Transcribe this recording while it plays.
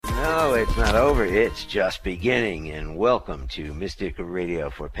No, it's not over. It's just beginning. And welcome to Mystic Radio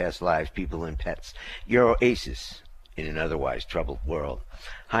for past lives, people, and pets. Your oasis in an otherwise troubled world.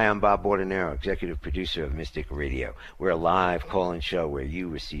 Hi, I'm Bob Bordenero, executive producer of Mystic Radio. We're a live call-in show where you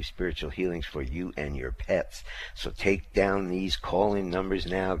receive spiritual healings for you and your pets. So take down these call-in numbers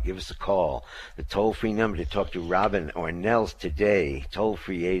now. Give us a call. The toll-free number to talk to Robin or Nels today,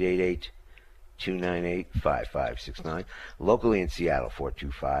 toll-free 888-298-5569. Locally in Seattle,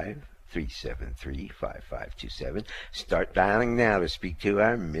 425-373-5527. Start dialing now to speak to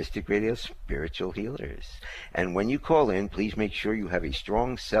our Mystic Radio spiritual healers. And when you call in, please make sure you have a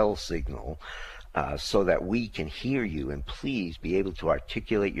strong cell signal so that we can hear you, and please be able to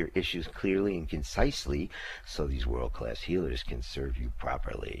articulate your issues clearly and concisely so these world-class healers can serve you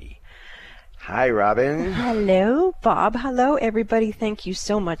properly. Hi, Robin. Hello, Bob. Hello, everybody. Thank you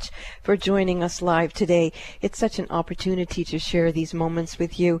so much for joining us live today. It's such an opportunity to share these moments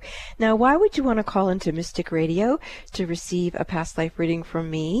with you. Now, why would you want to call into Mystic Radio to receive a past life reading from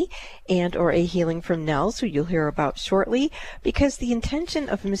me and or a healing from Nels, who you'll hear about shortly? Because the intention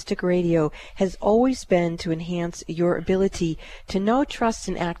of Mystic Radio has always been to enhance your ability to know, trust,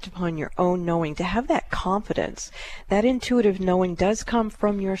 and act upon your own knowing, to have that confidence. That intuitive knowing does come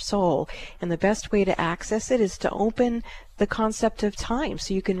from your soul, and the best way to access it is to open the concept of time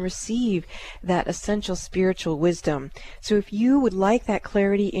so you can receive that essential spiritual wisdom. So if you would like that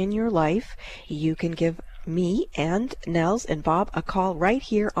clarity in your life, you can give me and Nels and Bob a call right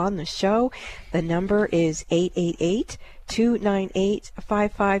here on the show. The number is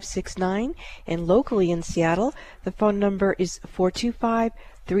 888-298-5569, and locally in Seattle, the phone number is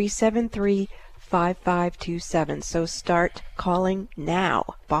 425-373-5527. So start calling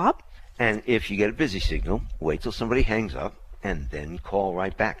now. Bob? And if you get a busy signal, wait till somebody hangs up and then call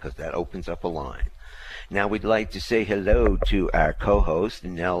right back, because that opens up a line. Now we'd like to say hello to our co-host,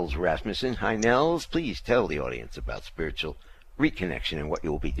 Nels Rasmussen. Hi, Nels. Please tell the audience about spiritual reconnection and what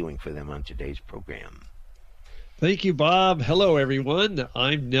you'll be doing for them on today's program. Thank you, Bob. Hello, everyone.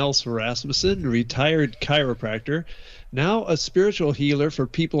 I'm Nels Rasmussen, retired chiropractor, now a spiritual healer for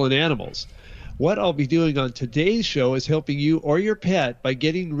people and animals. What I'll be doing on today's show is helping you or your pet by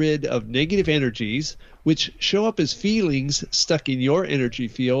getting rid of negative energies, which show up as feelings stuck in your energy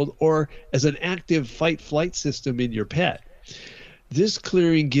field or as an active fight-flight system in your pet. This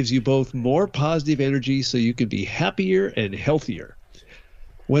clearing gives you both more positive energy so you can be happier and healthier.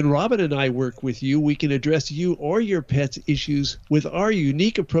 When Robin and I work with you, we can address you or your pet's issues with our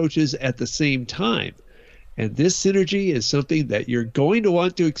unique approaches at the same time. And this synergy is something that you're going to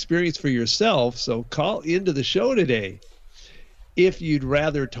want to experience for yourself, so call into the show today. If you'd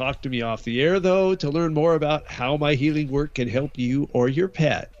rather talk to me off the air, though, to learn more about how my healing work can help you or your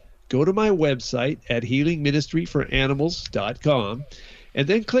pet, go to my website at healingministryforanimals.com and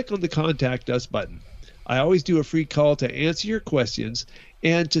then click on the Contact Us button. I always do a free call to answer your questions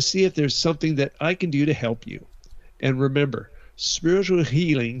and to see if there's something that I can do to help you. And remember, spiritual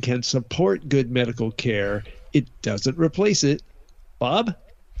healing can support good medical care. It doesn't replace it. Bob?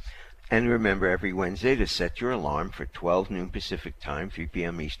 And remember every Wednesday to set your alarm for 12 noon Pacific time, 3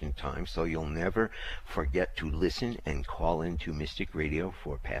 p.m. Eastern time, so you'll never forget to listen and call into Mystic Radio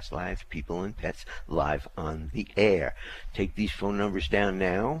for past lives, people, and pets live on the air. Take these phone numbers down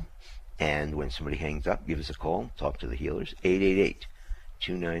now, and when somebody hangs up, give us a call. Talk to the healers.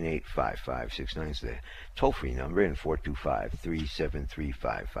 888-298-5569 is the toll-free number, and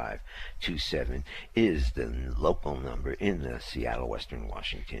 425-373-5527 is the local number in the Seattle, Western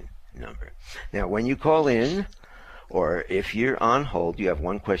Washington number. Now, when you call in, or if you're on hold, you have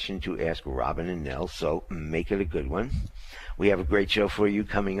one question to ask Robin and Nell, so make it a good one. We have a great show for you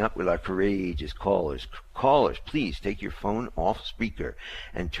coming up with our courageous callers. Callers, please take your phone off speaker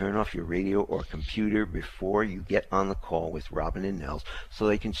and turn off your radio or computer before you get on the call with Robin and Nels so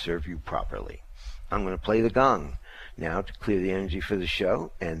they can serve you properly. I'm going to play the gong now to clear the energy for the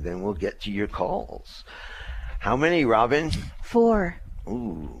show, and then we'll get to your calls. How many, Robin? 4.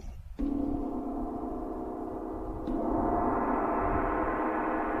 Ooh.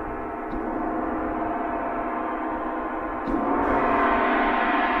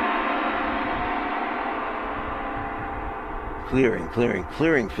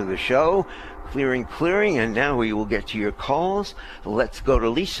 Clearing for the show. Clearing, and now we will get to your calls. Let's go to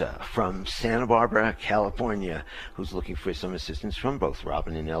Lisa from Santa Barbara, California, who's looking for some assistance from both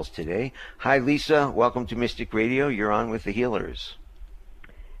Robin and Nels today. Hi, Lisa. Welcome to Mystic Radio. You're on with the healers.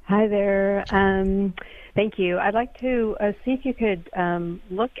 Hi there. Thank you. I'd like to see if you could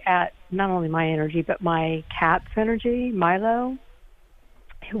look at not only my energy, but my cat's energy, Milo.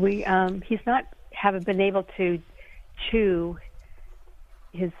 He's not haven't been able to chew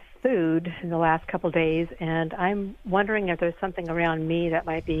his food in the last couple of days, and I'm wondering if there's something around me that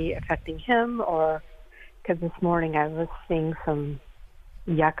might be affecting him, or because this morning I was seeing some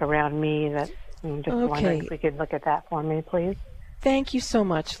yuck around me that I'm just wondering if we could look at that for me, please. Thank you so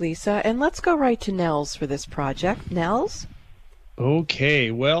much, Lisa. And let's go right to Nels for this project. Nels?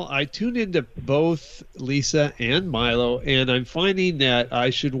 Okay, well, I tuned into both Lisa and Milo, and I'm finding that I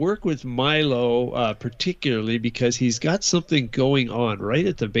should work with Milo particularly because he's got something going on right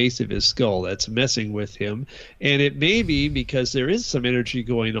at the base of his skull that's messing with him. And it may be because there is some energy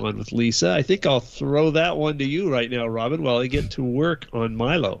going on with Lisa. I think I'll throw that one to you right now, Robin, while I get to work on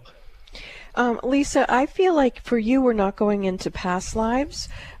Milo. Lisa, I feel like for you, we're not going into past lives.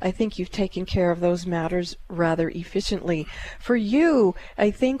 I think you've taken care of those matters rather efficiently. For you,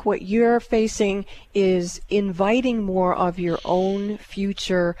 I think what you're facing is inviting more of your own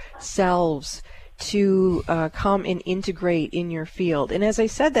future selves to come and integrate in your field. And as I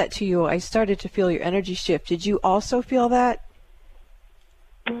said that to you, I started to feel your energy shift. Did you also feel that?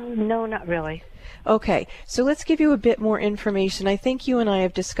 No, not really. Okay, so let's give you a bit more information. I think you and I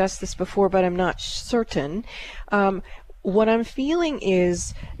have discussed this before, but I'm not certain. What I'm feeling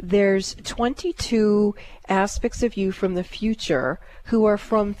is there's 22 aspects of you from the future who are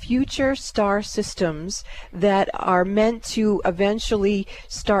from future star systems that are meant to eventually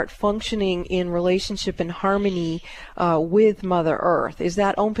start functioning in relationship and harmony with Mother Earth. Is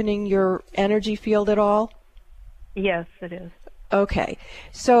that opening your energy field at all? Yes, it is. Okay,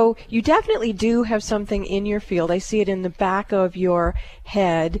 so you definitely do have something in your field. I see it in the back of your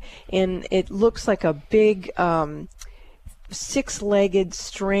head, and it looks like a big six-legged,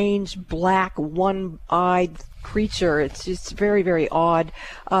 strange, black, one-eyed creature. It's just very, very odd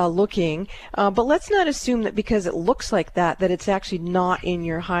looking. But let's not assume that because it looks like that it's actually not in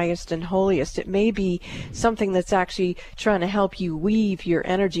your highest and holiest. It may be something that's actually trying to help you weave your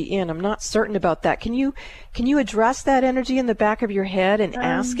energy in. I'm not certain about that. Can you address that energy in the back of your head and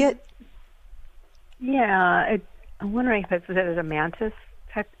ask it? Yeah, I'm wondering if it's a mantis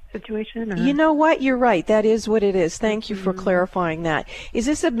type situation? Or? You know what? You're right. That is what it is. Thank you for clarifying that. Is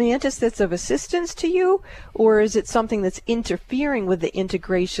this a mantis that's of assistance to you, or is it something that's interfering with the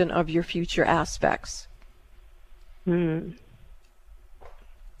integration of your future aspects?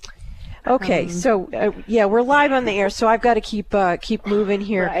 Okay, so yeah, we're live on the air, so I've got to keep moving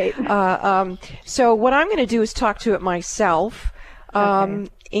here. Right. So what I'm going to do is talk to it myself.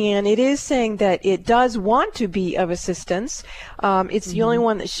 And it is saying that it does want to be of assistance. It's the only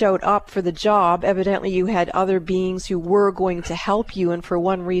one that showed up for the job. Evidently, you had other beings who were going to help you, and for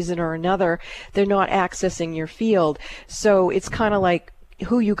one reason or another, they're not accessing your field. So it's kind of like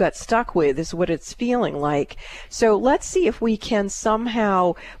who you got stuck with is what it's feeling like. So let's see if we can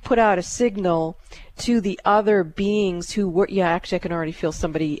somehow put out a signal to the other beings who were, yeah, actually I can already feel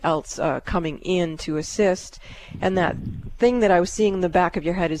somebody else coming in to assist. And that thing that I was seeing in the back of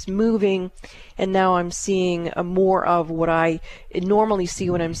your head is moving, and now I'm seeing more of what I normally see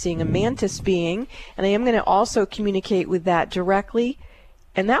when I'm seeing a mantis being. And I am going to also communicate with that directly.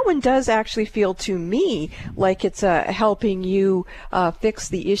 And that one does actually feel to me like it's helping you fix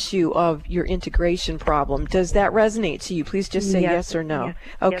the issue of your integration problem. Does that resonate to you? Please just say yes or no. Yes.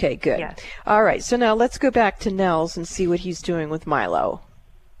 Okay, good. Yes. All right, so now let's go back to Nels and see what he's doing with Milo.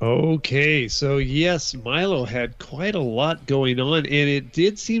 Okay, so yes, Milo had quite a lot going on, and it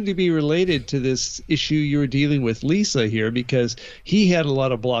did seem to be related to this issue you were dealing with, Lisa, here, because he had a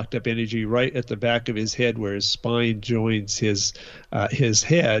lot of blocked up energy right at the back of his head where his spine joins his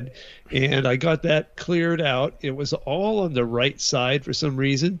head, and I got that cleared out. It was all on the right side for some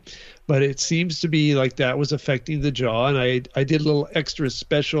reason, but it seems to be like that was affecting the jaw, and I did a little extra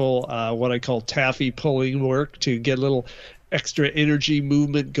special, what I call taffy pulling work to get a little extra energy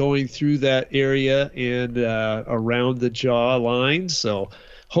movement going through that area and around the jaw line. So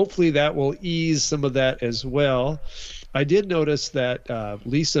hopefully that will ease some of that as well. I did notice that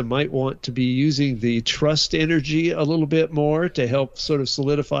Lisa might want to be using the trust energy a little bit more to help sort of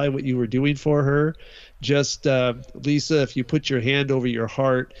solidify what you were doing for her. Just, Lisa, if you put your hand over your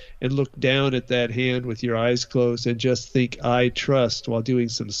heart and look down at that hand with your eyes closed and just think, I trust, while doing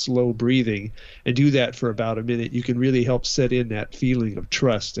some slow breathing, and do that for about a minute, you can really help set in that feeling of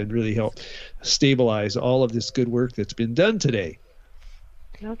trust and really help stabilize all of this good work that's been done today.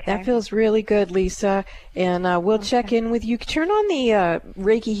 Okay. That feels really good, Lisa. And we'll check in with you. Turn on the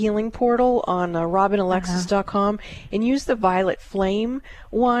Reiki Healing Portal on robinalexis.com and use the Violet Flame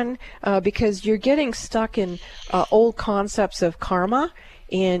one because you're getting stuck in old concepts of karma.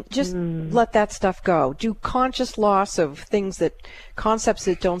 And just let that stuff go. Do conscious loss of concepts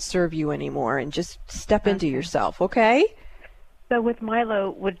that don't serve you anymore, and just step into yourself, okay? So with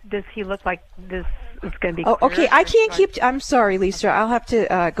Milo, does he look like this is going to be? Oh, clear, okay. I or can't should keep. I'm sorry, Lisa. I'll have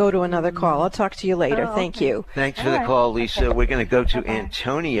to go to another call. I'll talk to you later. Oh, Thank okay. you. Thanks for All the right. call, Lisa. Okay. We're going to go to Okay.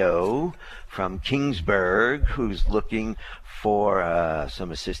 Antonio from Kingsburg, who's looking for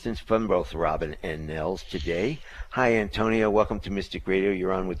some assistance from both Robin and Nels today. Hi, Antonio. Welcome to Mystic Radio.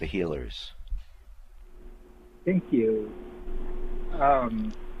 You're on with the Healers. Thank you.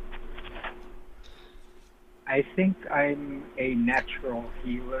 I think I'm a natural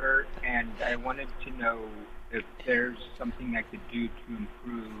healer, and I wanted to know if there's something I could do to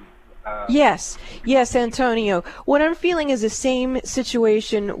improve. Yes, Antonio. What I'm feeling is the same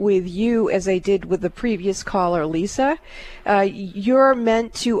situation with you as I did with the previous caller, Lisa. You're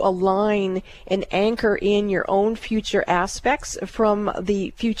meant to align and anchor in your own future aspects from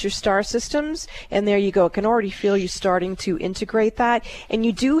the future star systems, and there you go. I can already feel you starting to integrate that. And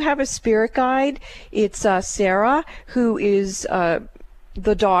you do have a spirit guide. It's Sarah, who is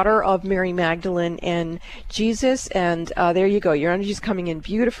the daughter of Mary Magdalene and Jesus, and there you go. Your energy's coming in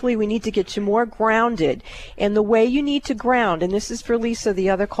beautifully. We need to get you more grounded, and the way you need to ground, and this is for Lisa, the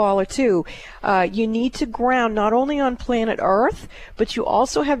other caller too, you need to ground not only on planet Earth, but you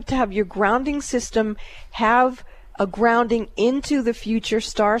also have to have your grounding system have a grounding into the future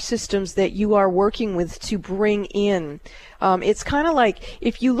star systems that you are working with to bring in. It's kind of like,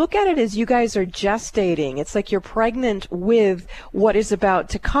 if you look at it as you guys are gestating, it's like you're pregnant with what is about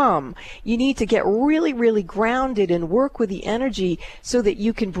to come. You need to get really, really grounded and work with the energy so that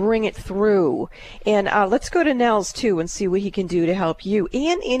you can bring it through. And let's go to Nels too and see what he can do to help you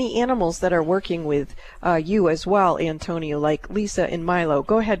and any animals that are working with you as well, Antonio, like Lisa and Milo.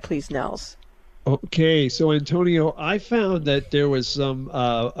 Go ahead, please, Nels. Okay, so Antonio, I found that there was some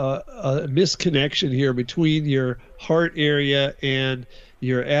a misconnection here between your heart area and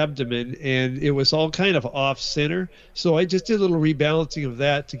your abdomen, and it was all kind of off center. So I just did a little rebalancing of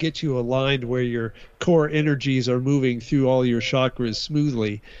that to get you aligned where your core energies are moving through all your chakras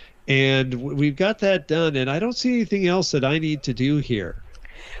smoothly. And we've got that done, and I don't see anything else that I need to do here.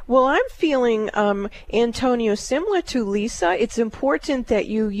 Well, I'm feeling, Antonio, similar to Lisa. It's important that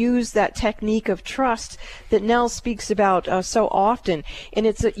you use that technique of trust that Nell speaks about so often.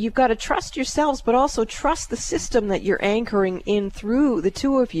 And you've got to trust yourselves, but also trust the system that you're anchoring in through the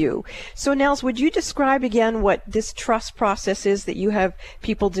two of you. So, Nels, would you describe again what this trust process is that you have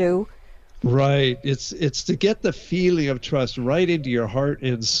people do? Right. It's to get the feeling of trust right into your heart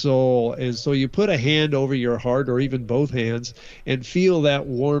and soul. And so you put a hand over your heart, or even both hands, and feel that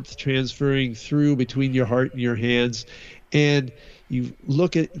warmth transferring through between your heart and your hands. And you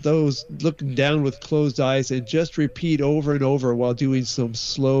look at those, looking down with closed eyes, and just repeat over and over while doing some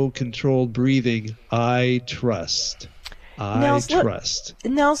slow, controlled breathing. I trust. Nels,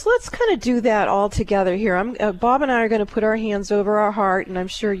 let's kind of do that all together here. Bob and I are going to put our hands over our heart, and I'm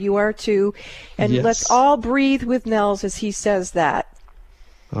sure you are too. And yes. Let's all breathe with Nels as he says that.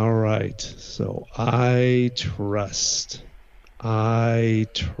 All right. So I trust. I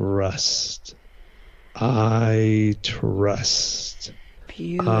trust. I trust.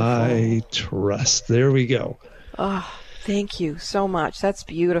 Beautiful. I trust. There we go. Oh, thank you so much. That's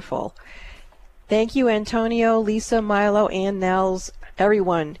beautiful. Thank you, Antonio, Lisa, Milo, and Nels,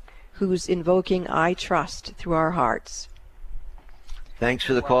 everyone who's invoking I trust through our hearts. Thanks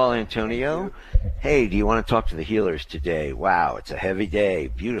for the call, Antonio. Hey, do you want to talk to the healers today? Wow, it's a heavy day.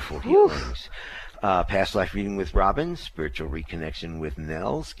 Beautiful healings. Past life reading with Robin, spiritual reconnection with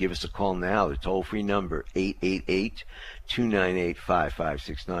Nels. Give us a call now. The toll-free number,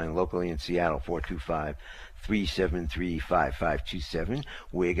 888-298-5569. Locally in Seattle, 425-373-5527.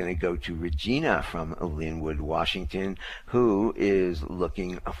 We're going to go to Regina from Linwood, Washington, who is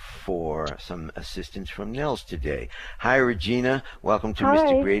looking for some assistance from Nels today. Hi, Regina. Welcome to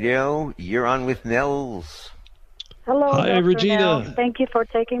Mystic Radio. You're on with Nels. Hello, Hi, Dr. Regina. Nell. Thank you for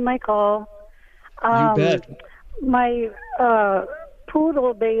taking my call. You bet. My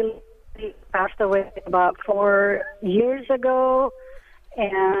poodle Bailey passed away about 4 years ago,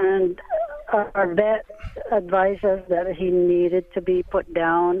 and our vet advised us that he needed to be put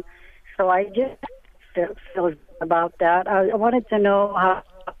down. So I just feel about that. I wanted to know how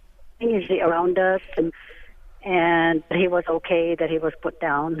is he around us, and he was okay that he was put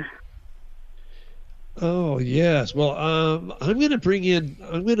down. Oh, yes. Well, I'm going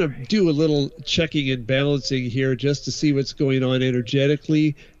to do a little checking and balancing here just to see what's going on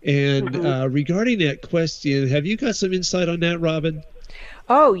energetically. And regarding that question, have you got some insight on that, Robin?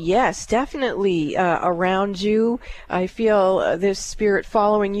 Oh, yes, definitely around you. I feel this spirit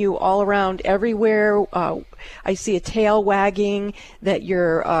following you all around everywhere. I see a tail wagging, that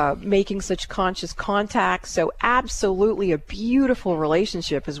you're making such conscious contact. So absolutely a beautiful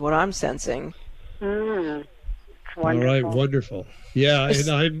relationship is what I'm sensing. It's wonderful. All right, wonderful. Yeah,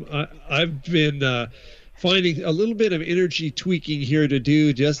 and I've been finding a little bit of energy tweaking here to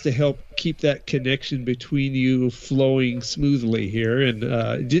do just to help keep that connection between you flowing smoothly here. And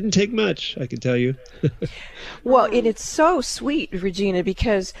it didn't take much, I can tell you. Well, and it's so sweet, Regina,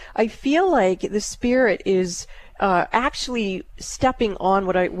 because I feel like the spirit is actually stepping on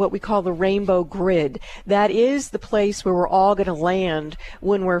what we call the rainbow grid. That is the place where we're all going to land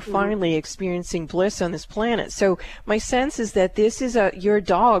when we're finally experiencing bliss on this planet. So my sense is that this is your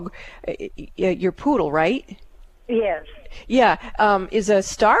dog, your poodle, right? Yes. Yeah, is a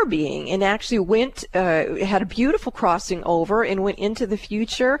star being, and actually went, had a beautiful crossing over and went into the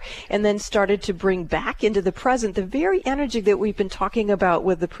future, and then started to bring back into the present the very energy that we've been talking about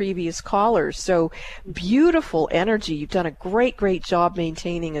with the previous callers. So beautiful energy. You've done a great, great job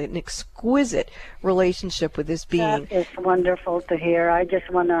maintaining an exquisite relationship with this being. That is wonderful to hear. I just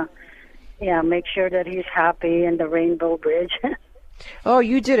want to, make sure that he's happy in the Rainbow Bridge. Oh,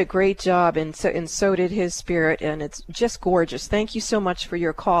 you did a great job, and so did his spirit, and it's just gorgeous. Thank you so much for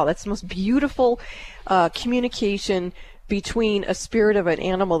your call. That's the most beautiful communication between a spirit of an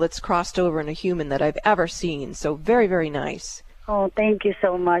animal that's crossed over and a human that I've ever seen. So very, very nice. Oh, thank you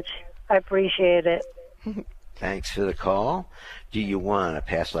so much. I appreciate it. Thanks for the call. Do you want a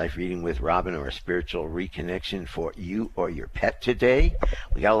past life reading with Robin or a spiritual reconnection for you or your pet today?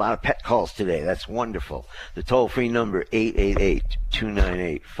 We got a lot of pet calls today. That's wonderful. The toll-free number,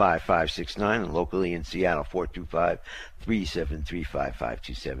 888-298-5569, and locally in Seattle,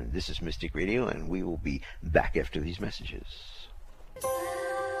 425-373-5527. This is Mystic Radio, and we will be back after these messages.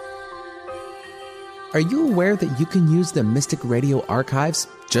 Are you aware that you can use the Mystic Radio archives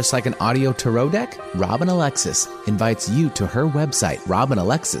just like an audio tarot deck? Robin Alexis invites you to her website,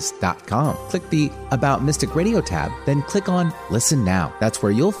 robinalexis.com. Click the About Mystic Radio tab, then click on Listen Now. That's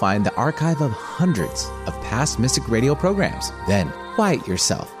where you'll find the archive of hundreds of past Mystic Radio programs. Then, quiet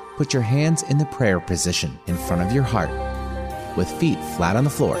yourself. Put your hands in the prayer position in front of your heart with feet flat on the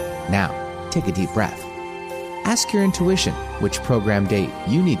floor. Now, take a deep breath. Ask your intuition which program date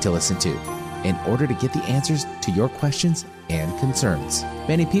you need to listen to in order to get the answers to your questions and concerns.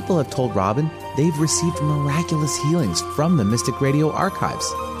 Many people have told Robin they've received miraculous healings from the Mystic Radio archives.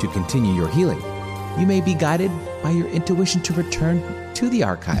 To continue your healing, you may be guided by your intuition to return to the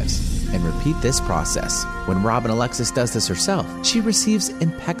archives and repeat this process. When Robin Alexis does this herself, she receives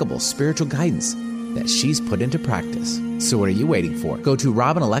impeccable spiritual guidance that she's put into practice. So what are you waiting for? Go to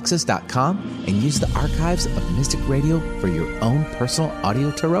robinalexis.com and use the archives of Mystic Radio for your own personal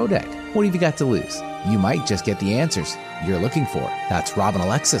audio tarot deck. What have you got to lose? You might just get the answers you're looking for. That's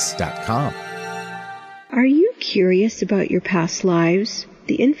robinalexis.com. Are you curious about your past lives?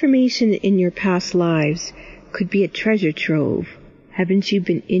 The information in your past lives could be a treasure trove. Haven't you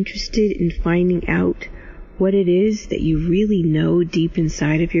been interested in finding out what it is that you really know deep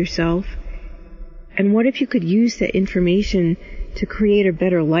inside of yourself? And what if you could use that information to create a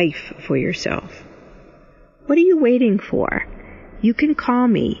better life for yourself? What are you waiting for? You can call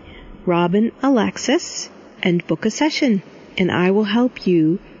me, Robin Alexis, and book a session, and I will help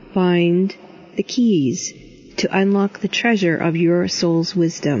you find the keys to unlock the treasure of your soul's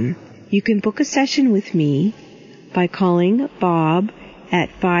wisdom. You can book a session with me by calling Bob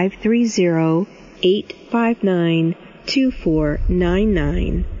at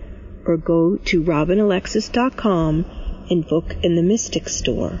 530-859-2499 or go to robinalexis.com and book in the Mystic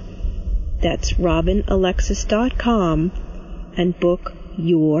Store. That's robinalexis.com and book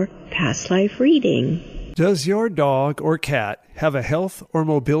your past life reading. Does your dog or cat have a health or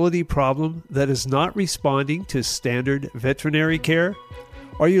mobility problem that is not responding to standard veterinary care?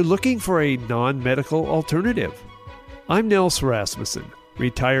 Are you looking for a non-medical alternative? I'm Nels Rasmussen,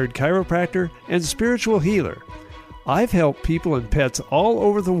 retired chiropractor and spiritual healer. I've helped people and pets all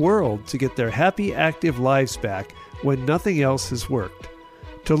over the world to get their happy, active lives back when nothing else has worked.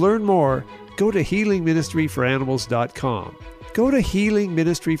 To learn more, go to healingministryforanimals.com. Go to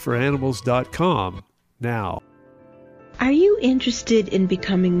healingministryforanimals.com now. Are you interested in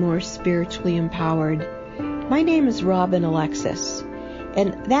becoming more spiritually empowered? My name is Robin Alexis,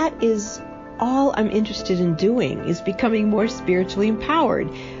 and that is all I'm interested in doing, is becoming more spiritually empowered.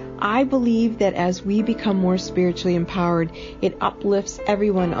 I believe that as we become more spiritually empowered, it uplifts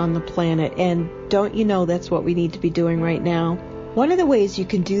everyone on the planet. And don't you know that's what we need to be doing right now? One of the ways you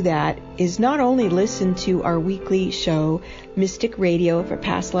can do that is not only listen to our weekly show, Mystic Radio for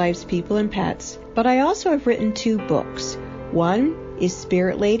Past Lives, People, and Pets, but I also have written 2 books. One is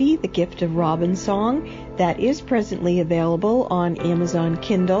Spirit Lady, The Gift of Robin Song, that is presently available on Amazon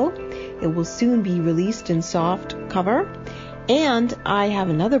Kindle. It will soon be released in soft cover. And I have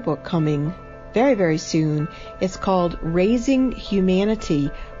another book coming very, very soon. It's called Raising Humanity,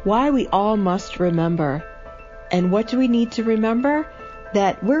 Why We All Must Remember. And what do we need to remember?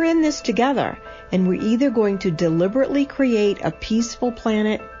 That we're in this together, and we're either going to deliberately create a peaceful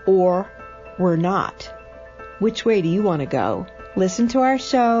planet or we're not. Which way do you want to go? Listen to our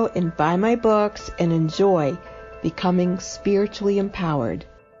show and buy my books and enjoy becoming spiritually empowered.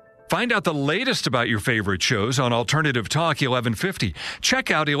 Find out the latest about your favorite shows on Alternative Talk 1150. Check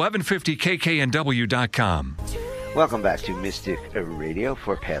out 1150kknw.com. Welcome back to Mystic Radio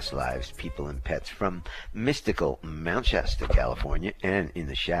for Past Lives, People, and Pets from mystical Mount Shasta, California, and in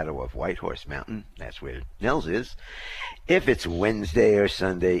the shadow of Whitehorse Mountain. That's where Nels is. If it's Wednesday or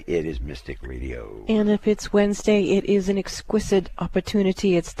Sunday, it is Mystic Radio. And if it's Wednesday, it is an exquisite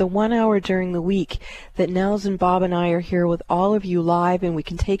opportunity. It's the 1 hour during the week that Nels and Bob and I are here with all of you live, and we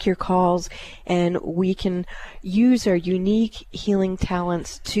can take your calls, and we can use our unique healing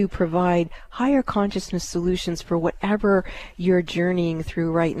talents to provide higher consciousness solutions for whatever you're journeying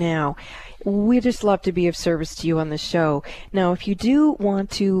through right now. We just love to be of service to you on the show. Now, if you do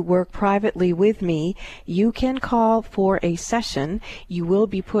want to work privately with me, you can call for a session. You will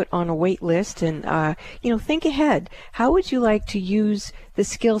be put on a wait list, and think ahead. How would you like to use the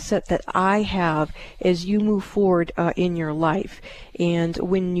skill set that I have as you move forward in your life? And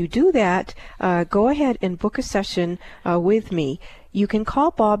when you do that, go ahead and book a session with me. You can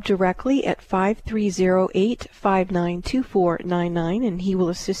call Bob directly at 530-859-2499, and he will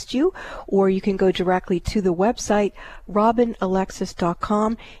assist you. Or you can go directly to the website,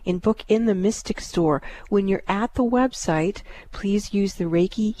 robinalexis.com, and book in the Mystic Store. When you're at the website, please use the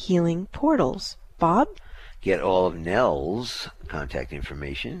Reiki Healing Portals. Bob? Get all of Nels' contact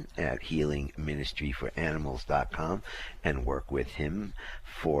information at healingministryforanimals.com and work with him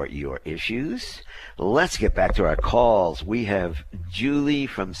for your issues. Let's get back to our calls. We have Julie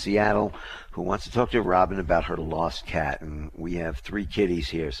from Seattle who wants to talk to Robin about her lost cat, and we have 3 kitties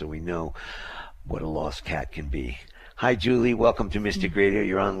here, so we know what a lost cat can be. Hi, Julie. Welcome to Mystic Radio.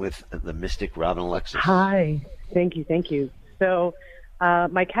 You're on with the Mystic Robin Alexis. Hi. Thank you. So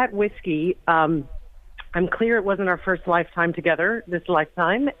my cat Whiskey, I'm clear it wasn't our first lifetime together, this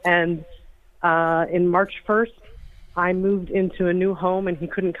lifetime. And in March 1st, I moved into a new home, and he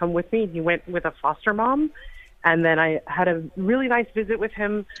couldn't come with me. He went with a foster mom. And then I had a really nice visit with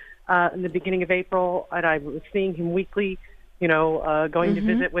him in the beginning of April, and I was seeing him weekly, going to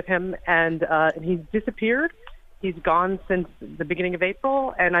visit with him. And he's disappeared. He's gone since the beginning of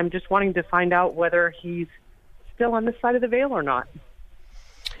April, and I'm just wanting to find out whether he's still on this side of the veil or not.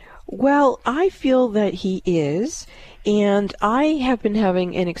 Well, I feel that he is, and I have been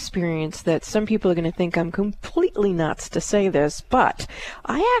having an experience that some people are going to think I'm completely nuts to say this, but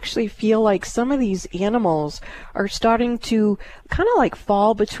I actually feel like some of these animals are starting to kind of like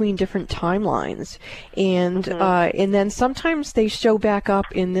fall between different timelines, and then sometimes they show back up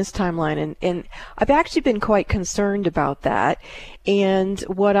in this timeline, and I've actually been quite concerned about that. And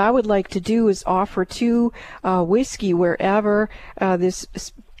what I would like to do is offer to Whiskey wherever this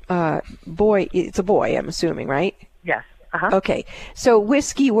boy, it's a boy, I'm assuming, right? Yes. Okay. So,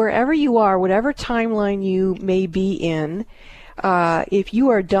 Whiskey, wherever you are, whatever timeline you may be in, if you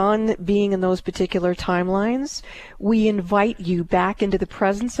are done being in those particular timelines, we invite you back into the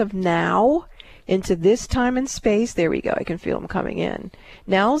presence of now, into this time and space. There we go. I can feel them coming in.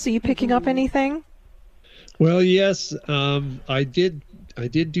 Nels, are you picking up anything? Well, yes. I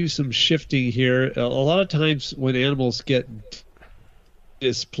did do some shifting here. A lot of times when animals get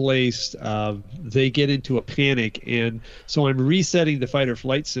displaced, they get into a panic, and so I'm resetting the fight or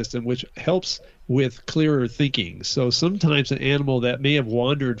flight system, which helps with clearer thinking. So sometimes an animal that may have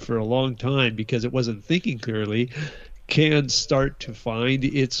wandered for a long time because it wasn't thinking clearly can start to find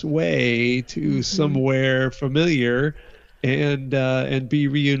its way to somewhere familiar and be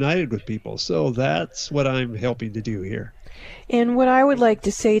reunited with people. So that's what I'm helping to do here. And what I would like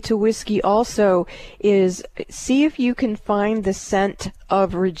to say to Whiskey also is see if you can find the scent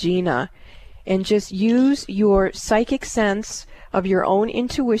of Regina and just use your psychic sense of your own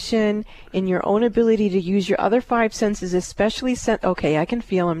intuition and your own ability to use your other five senses, especially okay, I can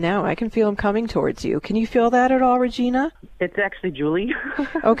feel him now. I can feel him coming towards you. Can you feel that at all, Regina? It's actually Julie.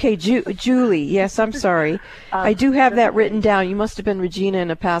 Okay, Julie. Yes, I'm sorry. I do have that written down. You must have been Regina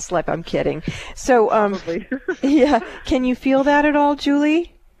in a past life. I'm kidding. So, Probably. yeah. Can you feel that at all,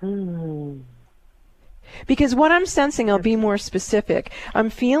 Julie? Because what I'm sensing, I'll be more specific. I'm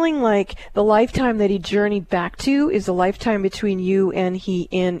feeling like the lifetime that he journeyed back to is a lifetime between you and he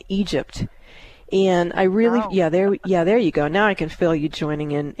in Egypt. And I really, there you go. Now I can feel you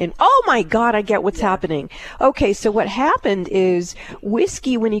joining in. And oh my God, I get what's happening. Okay, so what happened is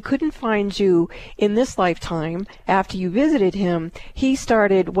Whiskey, when he couldn't find you in this lifetime, after you visited him, he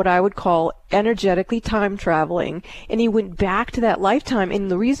started what I would call energetically time traveling, and he went back to that lifetime. And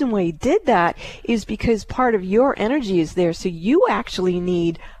the reason why he did that is because part of your energy is there. So you actually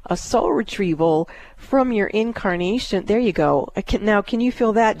need a soul retrieval from your incarnation. There you go. Now, can you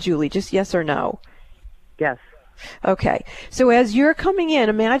feel that, Julie? Just yes or no? Yes. Okay. So as you're coming in,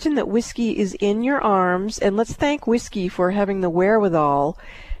 imagine that Whiskey is in your arms, and let's thank Whiskey for having the wherewithal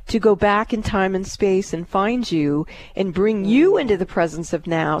to go back in time and space and find you and bring you into the presence of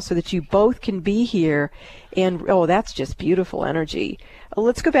now so that you both can be here. And, oh, that's just beautiful energy.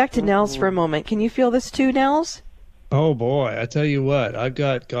 Let's go back to Nels for a moment. Can you feel this too, Nels? Oh boy, I tell you what, I've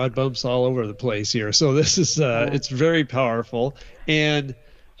got God bumps all over the place here. So this is, it's very powerful. And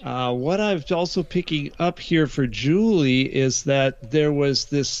what I'm also picking up here for Julie is that there was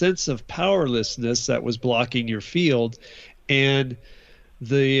this sense of powerlessness that was blocking your field. And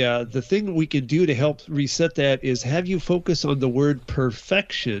the thing we can do to help reset that is have you focus on the word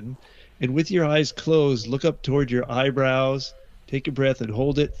perfection. And with your eyes closed, look up toward your eyebrows, take a breath and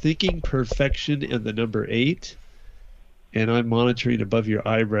hold it, thinking perfection and the number 8. And I'm monitoring above your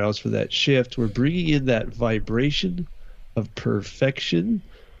eyebrows for that shift. We're bringing in that vibration of perfection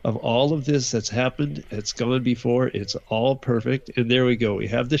of all of this that's happened. It's gone before. It's all perfect. And there we go. We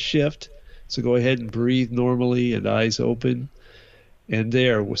have the shift. So go ahead and breathe normally and eyes open. And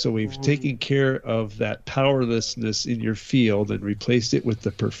there. So we've taken care of that powerlessness in your field and replaced it with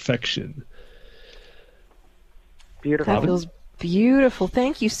the perfection. Beautiful. That feels beautiful.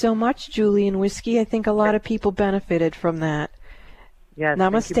 Thank you so much, Julie and Whiskey. I think a lot of people benefited from that. Yes.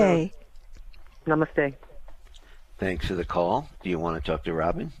 Namaste. Namaste. Thanks for the call. Do you want to talk to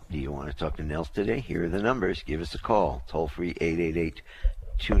Robin? Do you want to talk to Nels today? Here are the numbers. Give us a call. Toll free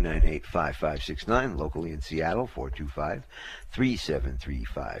 888-298-5569. Locally in Seattle,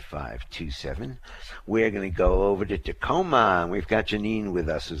 425-373-5527. We're going to go over to Tacoma. We've got Janine with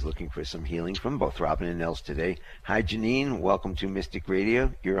us who's looking for some healing from both Robin and Nels today. Hi, Janine. Welcome to Mystic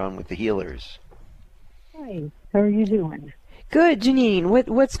Radio. You're on with the healers. Hi. How are you doing? Good, Janine.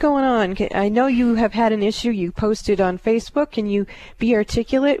 What's going on? I know you have had an issue you posted on Facebook. Can you be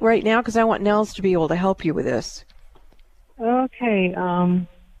articulate right now? Because I want Nels to be able to help you with this. Okay. Well,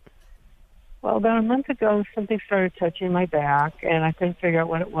 about a month ago, something started touching my back, and I couldn't figure out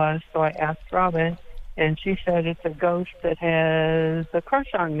what it was, so I asked Robin, and she said it's a ghost that has a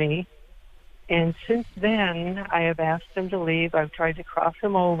crush on me. And since then, I have asked him to leave. I've tried to cross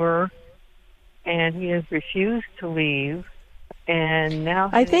him over, and he has refused to leave. And now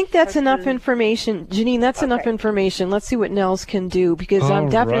I think that's enough information. Janine, that's enough information. Let's see what Nels can do, because I'm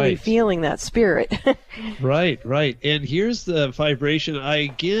definitely feeling that spirit. Right. And here's the vibration. I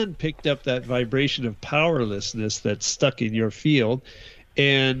again picked up that vibration of powerlessness that's stuck in your field.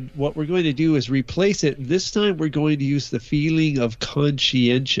 And what we're going to do is replace it. This time we're going to use the feeling of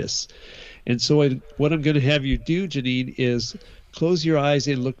conscientious. And so what I'm going to have you do, Janine, is close your eyes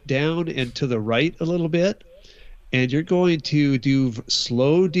and look down and to the right a little bit. And you're going to do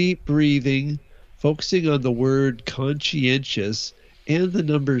slow, deep breathing, focusing on the word conscientious and the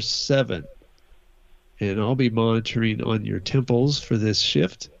number 7. And I'll be monitoring on your temples for this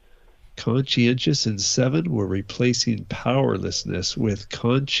shift. Conscientious and 7, we're replacing powerlessness with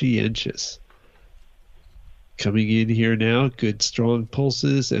conscientious. Coming in here now, good strong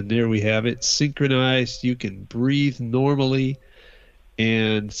pulses, and there we have it, synchronized. You can breathe normally.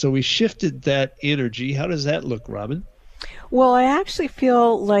 And so we shifted that energy. How does that look, Robin? Well, I actually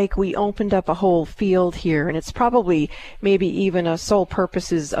feel like we opened up a whole field here, and it's probably maybe even a sole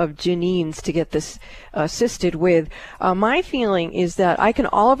purposes of Janine's to get this assisted with. My feeling is that I can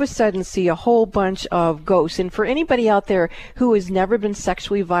all of a sudden see a whole bunch of ghosts. And for anybody out there who has never been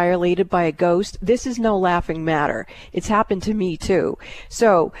sexually violated by a ghost, this is no laughing matter. It's happened to me too.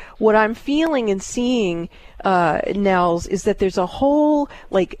 So what I'm feeling and seeing, Nels, is that there's a whole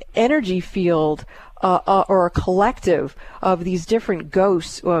energy field or a collective of these different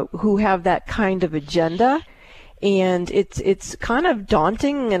ghosts who have that kind of agenda. And it's kind of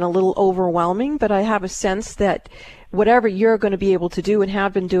daunting and a little overwhelming, but I have a sense that whatever you're going to be able to do and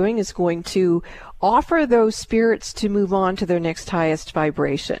have been doing is going to offer those spirits to move on to their next highest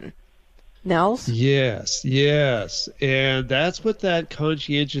vibration. Nels? Yes. And that's what that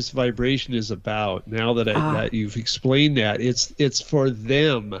conscientious vibration is about. Now that that you've explained that, it's for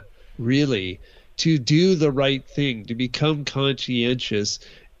them really to do the right thing, to become conscientious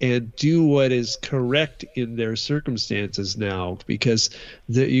and do what is correct in their circumstances now, because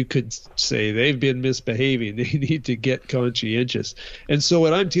you could say they've been misbehaving. They need to get conscientious. And so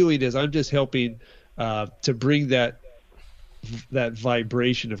what I'm doing is I'm just helping to bring that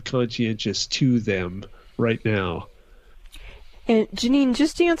vibration of conscientious to them right now. And Janine,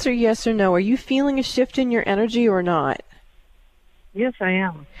 just answer yes or no. Are you feeling a shift in your energy or not? Yes, I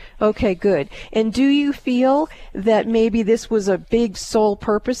am. Okay, good. And do you feel that maybe this was a big soul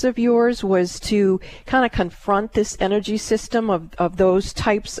purpose of yours, was to kind of confront this energy system of those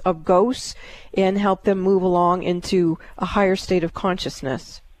types of ghosts and help them move along into a higher state of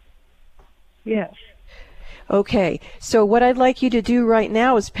consciousness? Yes. Okay, so what I'd like you to do right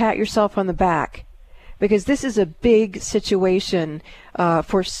now is pat yourself on the back, because this is a big situation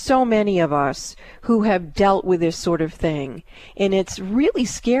for so many of us who have dealt with this sort of thing. And it's really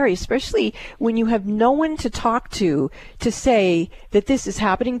scary, especially when you have no one to talk to say that this is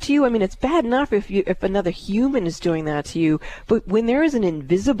happening to you. I mean, it's bad enough if another human is doing that to you, but when there is an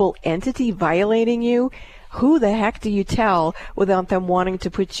invisible entity violating you, who the heck do you tell without them wanting to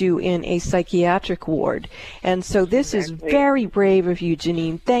put you in a psychiatric ward? And so this is very brave of you,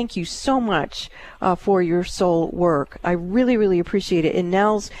 Janine. Thank you so much for your soul work. I really, really appreciate it. And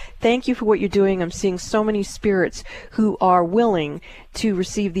Nels, thank you for what you're doing. I'm seeing so many spirits who are willing to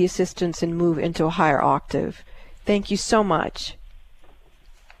receive the assistance and move into a higher octave. Thank you so much.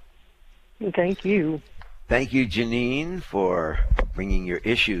 Thank you. Thank you, Janine, for bringing your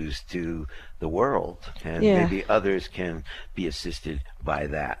issues to the world, and maybe others can be assisted by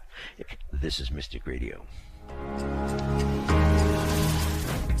that. This is Mystic Radio.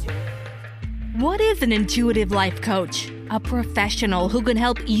 What is an intuitive life coach? A professional who can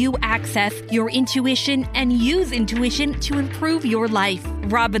help you access your intuition and use intuition to improve your life.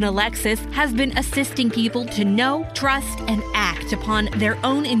 Robin Alexis has been assisting people to know, trust, and act upon their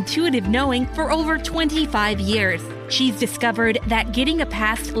own intuitive knowing for over 25 years. She's discovered that getting a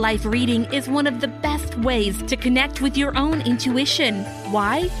past life reading is one of the best ways to connect with your own intuition.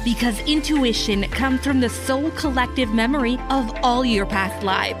 Why? Because intuition comes from the soul collective memory of all your past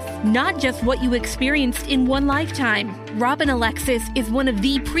lives, not just what you experienced in one lifetime. Robin Alexis is one of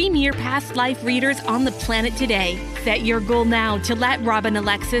the premier past life readers on the planet today. Set your goal now to let Robin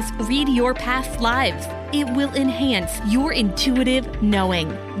Alexis read your past lives. It will enhance your intuitive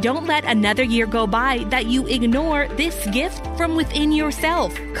knowing. Don't let another year go by that you ignore this gift from within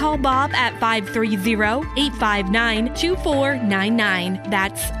yourself. Call Bob at 530-859-2499.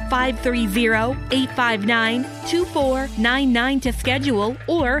 That's 530-859-2499 to schedule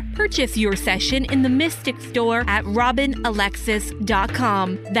or purchase your session in the Mystic Store at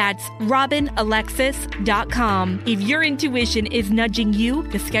RobinAlexis.com. That's RobinAlexis.com. If your intuition is nudging you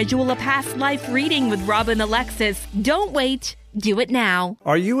to schedule a past life reading with Robin Alexis, don't wait. Do it now.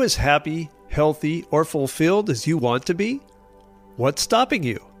 Are you as happy, healthy, or fulfilled as you want to be? What's stopping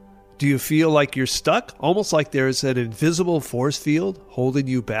you? Do you feel like you're stuck, almost like there's an invisible force field holding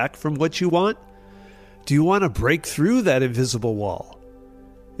you back from what you want? Do you want to break through that invisible wall?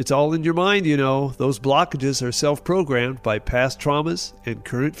 It's all in your mind, you know. Those blockages are self-programmed by past traumas and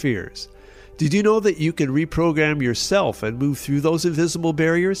current fears. Did you know that you can reprogram yourself and move through those invisible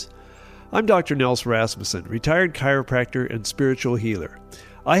barriers? I'm Dr. Nels Rasmussen, retired chiropractor and spiritual healer.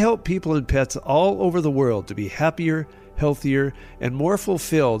 I help people and pets all over the world to be happier, healthier, and more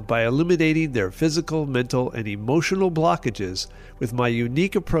fulfilled by eliminating their physical, mental, and emotional blockages with my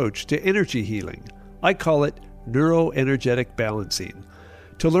unique approach to energy healing. I call it neuroenergetic balancing.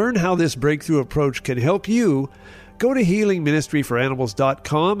 To learn how this breakthrough approach can help you, go to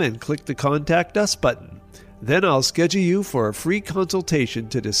healingministryforanimals.com and click the Contact Us button. Then I'll schedule you for a free consultation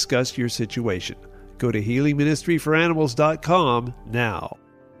to discuss your situation. Go to healingministryforanimals.com now.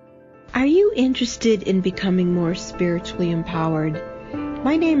 Are you interested in becoming more spiritually empowered?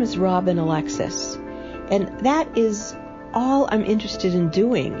 My name is Robin Alexis, and that is all I'm interested in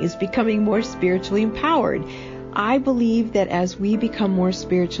doing, is becoming more spiritually empowered. I believe that as we become more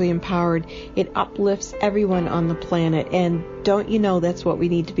spiritually empowered, it uplifts everyone on the planet, and don't you know that's what we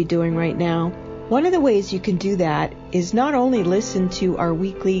need to be doing right now? One of the ways you can do that is not only listen to our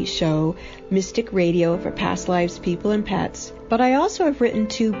weekly show, Mystic Radio for Past Lives, People, and Pets, but I also have written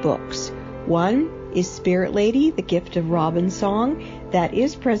 2 books. One is Spirit Lady, The Gift of Robin song. That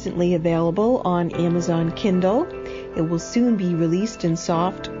is presently available on Amazon Kindle. It will soon be released in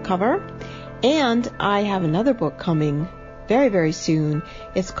soft cover. And I have another book coming very, very soon.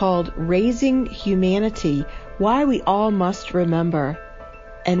 It's called Raising Humanity, Why We All Must Remember.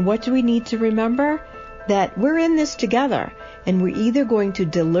 And what do we need to remember? That we're in this together, and we're either going to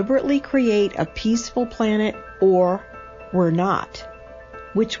deliberately create a peaceful planet or we're not.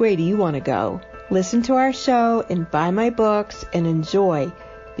 Which way do you want to go? Listen to our show and buy my books and enjoy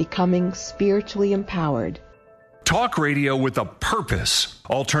becoming spiritually empowered. Talk radio with a purpose.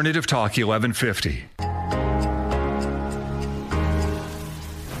 Alternative Talk 1150.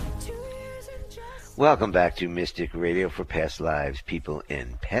 Welcome back to Mystic Radio for Past Lives, People,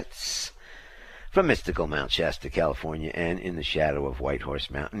 and Pets. From mystical Mount Shasta, California, and in the shadow of White Horse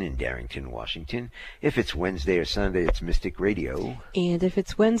Mountain in Darrington, Washington. If it's Wednesday or Sunday, it's Mystic Radio. And if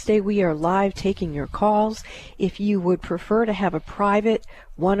it's Wednesday, we are live taking your calls. If you would prefer to have a private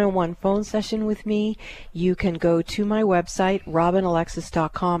one-on-one phone session with me, you can go to my website,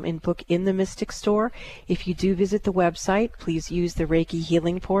 robinalexis.com, and book in the Mystic Store. If you do visit the website, please use the Reiki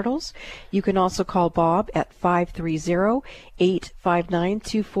healing portals. You can also call Bob at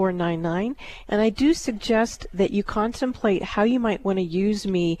 530-859-2499. And I do suggest that you contemplate how you might want to use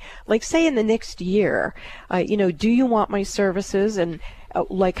me, like say in the next year. Do you want my services, and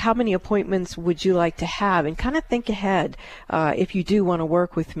like how many appointments would you like to have, and kind of think ahead if you do want to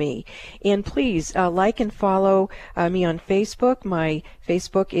work with me. And please like and follow me on Facebook. My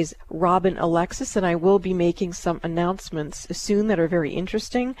Facebook is Robin Alexis, and I will be making some announcements soon that are very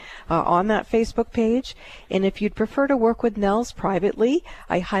interesting on that Facebook page. And if you'd prefer to work with Nels privately,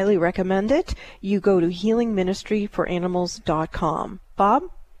 I highly recommend it. You go to healingministryforanimals.com. Bob?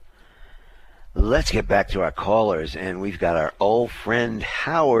 Let's get back to our callers, and we've got our old friend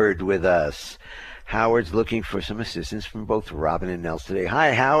Howard with us. Howard's looking for some assistance from both Robin and Nels today.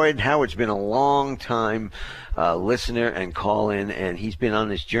 Hi, Howard. Howard's been a long-time listener and call-in, and he's been on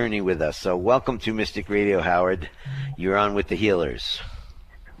this journey with us. So welcome to Mystic Radio, Howard. You're on with the healers.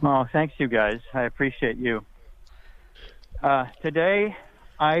 Oh, thanks, you guys. I appreciate you. Today,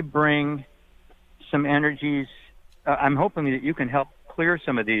 I bring some energies. I'm hoping that you can help clear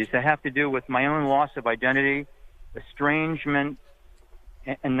some of these that have to do with my own loss of identity, estrangement,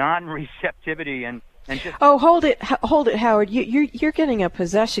 and non-receptivity, and just... Oh, hold it, Howard. You're getting a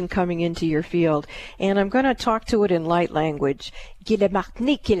possession coming into your field, and I'm going to talk to it in light language.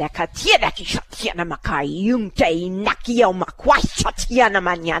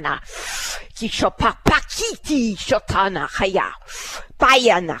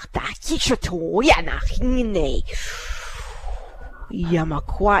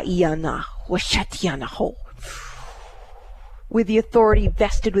 With the authority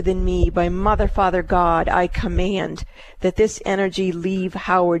vested within me by Mother, Father, God, I command that this energy leave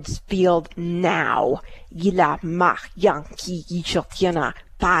Howard's field now.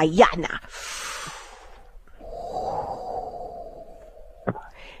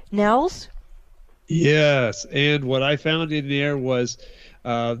 Nels? Yes, and what I found in there was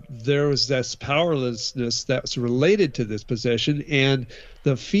there was this powerlessness that's related to this possession, and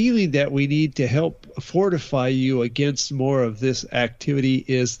the feeling that we need to help fortify you against more of this activity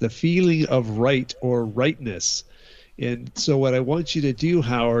is the feeling of right or rightness. And so what I want you to do,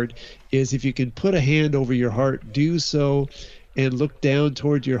 Howard, is if you can put a hand over your heart, do so, and look down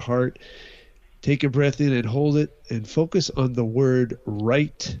toward your heart. Take a breath in and hold it, and focus on the word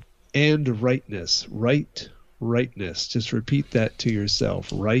right and rightness. Right, rightness. Just repeat that to yourself.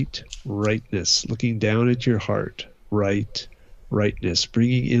 Right, rightness. Looking down at your heart. Right, rightness.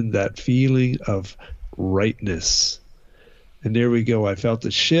 Bringing in that feeling of rightness. And there we go. I felt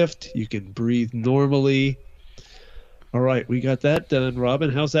a shift. You can breathe normally. All right, we got that done.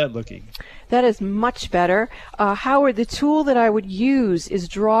 Robin, how's that looking? That is much better. Howard, the tool that I would use is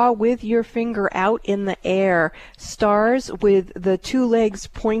draw with your finger out in the air stars with the two legs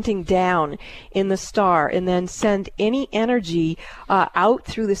pointing down in the star, and then send any energy out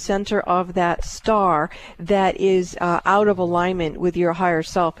through the center of that star that is out of alignment with your higher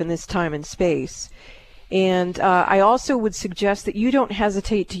self in this time and space. And I also would suggest that you don't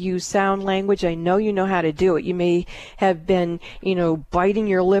hesitate to use sound language. I know you know how to do it. You may have been, biting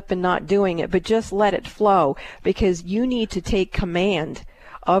your lip and not doing it, but just let it flow, because you need to take command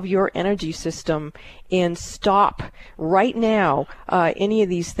of your energy system and stop right now any of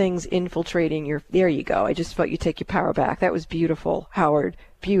these things infiltrating your... There you go. I just felt you take your power back. That was beautiful, Howard.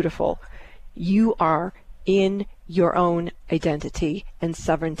 Beautiful. You are in your own identity and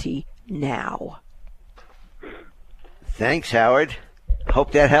sovereignty now. Thanks, Howard.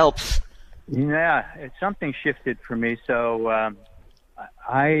 Hope that helps. Yeah, something shifted for me. So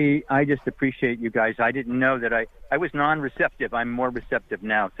I just appreciate you guys. I didn't know that I was non-receptive. I'm more receptive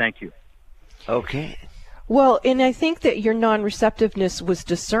now. Thank you. Okay. Well, and I think that your non-receptiveness was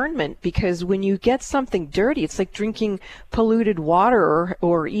discernment, because when you get something dirty, it's like drinking polluted water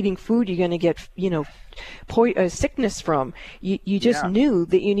or eating food you're going to get, sickness from. You just knew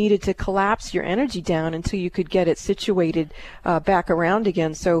that you needed to collapse your energy down until you could get it situated back around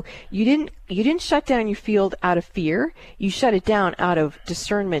again. So you didn't shut down your field out of fear. You shut it down out of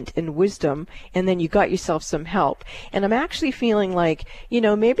discernment and wisdom, and then you got yourself some help. And I'm actually feeling like,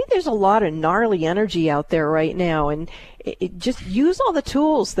 maybe there's a lot of gnarly energy out there right now, and just use all the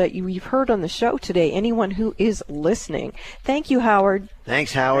tools that you've heard on the show today, anyone who is listening. Thank you, Howard.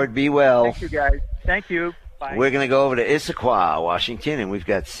 Thanks, Howard. Be well. Thank you, guys. Thank you. Bye. We're going to go over to Issaquah, Washington, and we've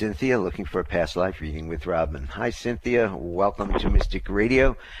got Cynthia looking for a past life reading with Robin. Hi, Cynthia. Welcome to Mystic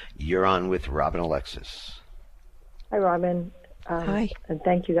Radio. You're on with Robin Alexis. Hi, Robin. Hi. And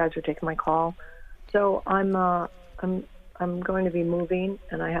thank you guys for taking my call. So I'm going to be moving,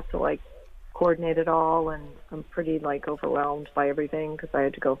 and I have to coordinate it all, and I'm pretty overwhelmed by everything because I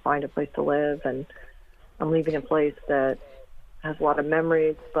had to go find a place to live, and I'm leaving a place that has a lot of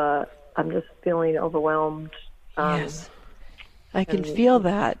memories, but I'm just feeling overwhelmed. Yes, I can feel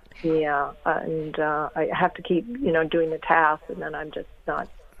that. Yeah, and I have to keep, doing the task, and then I'm just not.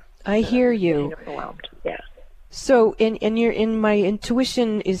 I hear you. Overwhelmed. Yeah. So, my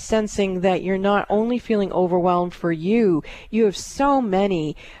intuition is sensing that you're not only feeling overwhelmed for you. You have so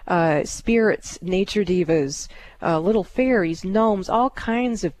many spirits, nature divas, little fairies, gnomes, all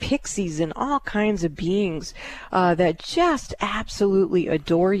kinds of pixies, and all kinds of beings that just absolutely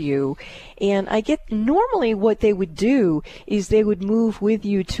adore you. And I get normally what they would do is they would move with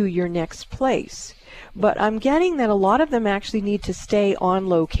you to your next place. But I'm getting that a lot of them actually need to stay on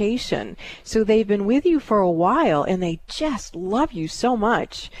location. So they've been with you for a while, and they just love you so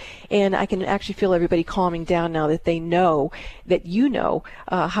much. And I can actually feel everybody calming down now that they know, that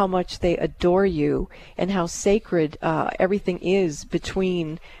how much they adore you and how sacred everything is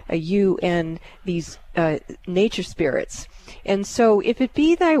between you and these nature spirits. And so, if it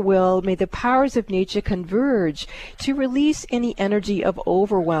be thy will, may the powers of nature converge to release any energy of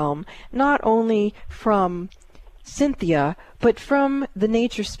overwhelm, not only from Cynthia, but from the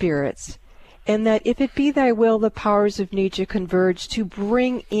nature spirits. And that if it be thy will, the powers of nature converge to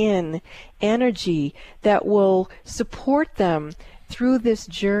bring in energy that will support them through this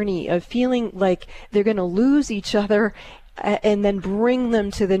journey of feeling like they're going to lose each other, and then bring them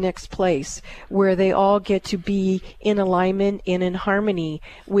to the next place where they all get to be in alignment and in harmony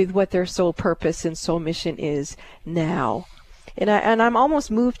with what their soul purpose and soul mission is now. And I'm almost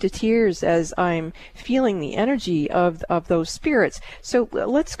moved to tears as I'm feeling the energy of those spirits. So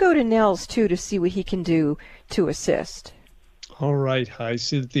let's go to Nels, too, to see what he can do to assist. All right. Hi,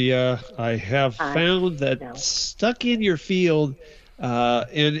 Cynthia. I have found that stuck in your field,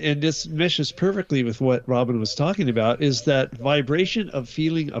 and this meshes perfectly with what Robin was talking about, is that vibration of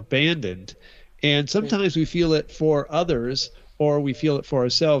feeling abandoned. And sometimes we feel it for others or we feel it for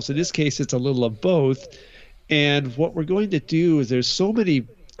ourselves. In this case, it's a little of both. And what we're going to do is there's so many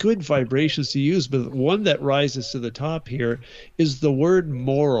good vibrations to use, but one that rises to the top here is the word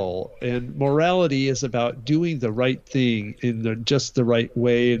moral. And morality is about doing the right thing in just the right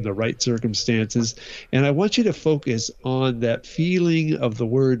way, in the right circumstances. And I want you to focus on that feeling of the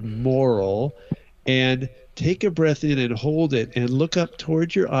word moral, and take a breath in and hold it and look up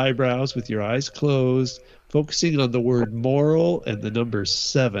towards your eyebrows with your eyes closed, focusing on the word moral and the number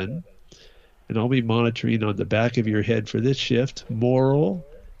 7. And I'll be monitoring on the back of your head for this shift. Moral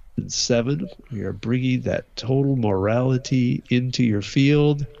and 7. We are bringing that total morality into your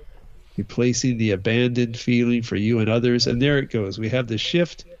field, replacing the abandoned feeling for you and others. And there it goes. We have the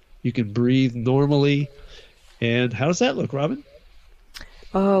shift. You can breathe normally. And how does that look, Robin?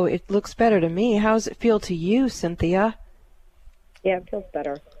 Oh, it looks better to me. How does it feel to you, Cynthia? Yeah, it feels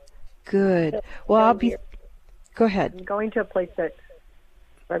better. Good. Well, I'll be... Go ahead. I'm going to a place that...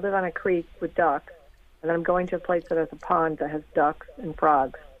 I live on a creek with ducks, and then I'm going to a place that has a pond that has ducks and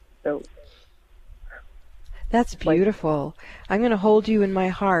frogs. So that's beautiful. I'm going to hold you in my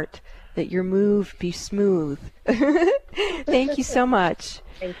heart, that your move be smooth. Thank you so much.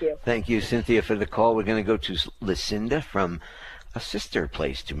 Thank you. Thank you, Cynthia, for the call. We're going to go to Lucinda from a sister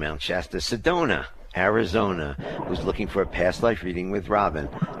place to Mount Shasta, Sedona, Arizona, who's looking for a past life reading with Robin.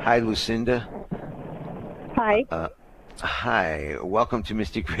 Hi, Lucinda. Hi. Hi. Welcome to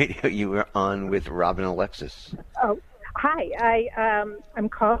Mystic Radio. You are on with Robin Alexis. Oh, hi. I'm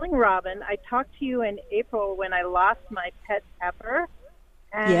calling Robin. I talked to you in April when I lost my pet Pepper,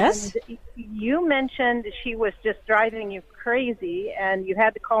 And Yes. you mentioned she was just driving you crazy, and you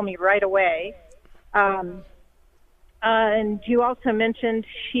had to call me right away. And you also mentioned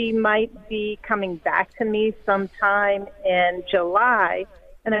she might be coming back to me sometime in July.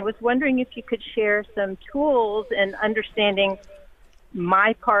 And I was wondering if you could share some tools in understanding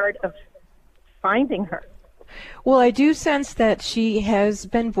my part of finding her. Well, I do sense that she has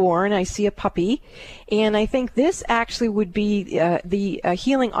been born. I see a puppy. And I think this actually would be the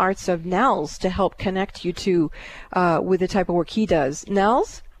healing arts of Nels to help connect you to with the type of work he does.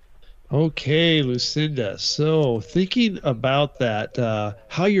 Nels? Okay, Lucinda. So thinking about that,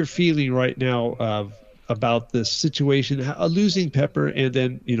 how you're feeling right now about this situation, losing Pepper and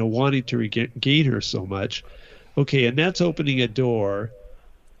then, wanting to regain her so much. Okay, and that's opening a door.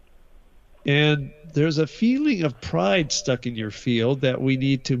 And there's a feeling of pride stuck in your field that we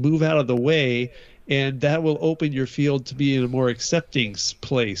need to move out of the way, and that will open your field to be in a more accepting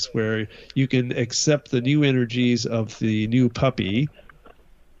place where you can accept the new energies of the new puppy.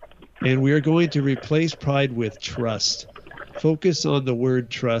 And we are going to replace pride with trust. Focus on the word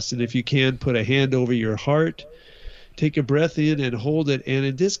trust, and if you can, put a hand over your heart. Take a breath in and hold it, and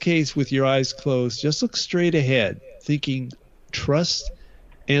in this case, with your eyes closed, just look straight ahead, thinking trust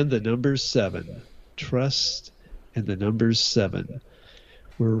and the number 7. Trust and the number 7.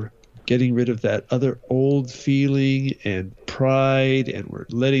 We're getting rid of that other old feeling and pride, and we're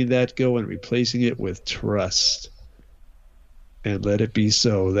letting that go and replacing it with trust. And let it be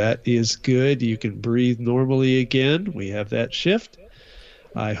so. That is good. You can breathe normally again. We have that shift.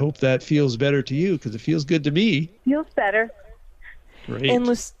 I hope that feels better to you because it feels good to me. Feels better. Great. And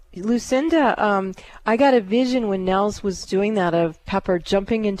Lucinda, I got a vision when Nels was doing that of Pepper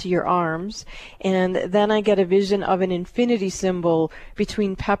jumping into your arms, and then I get a vision of an infinity symbol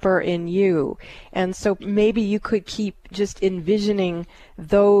between Pepper and you. And so maybe you could keep just envisioning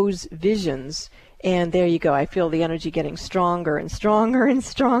those visions. And there you go. I feel the energy getting stronger and stronger and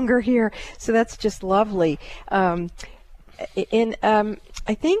stronger here. So that's just lovely. I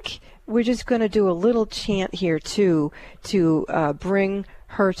think we're just going to do a little chant here, too, to bring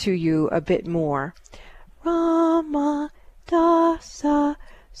her to you a bit more. Rama dasa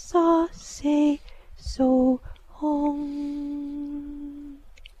sa se so hong.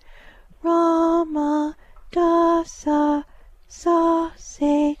 Rama dasa sa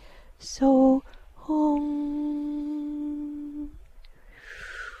se so hong.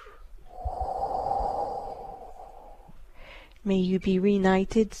 May you be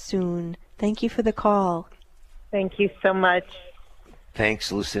reunited soon. Thank you for the call. Thank you so much.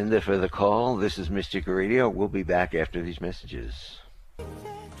 Thanks, Lucinda, for the call. This is Mystic Radio. We'll be back after these messages.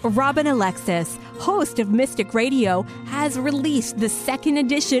 Robin Alexis, host of Mystic Radio, has released the second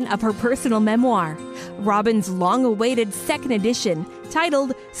edition of her personal memoir. Robin's long-awaited second edition,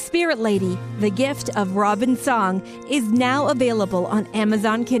 titled Spirit Lady, The Gift of Robin Song, is now available on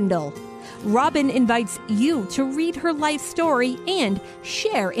Amazon Kindle. Robin invites you to read her life story and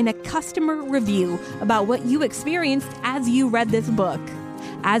share in a customer review about what you experienced as you read this book.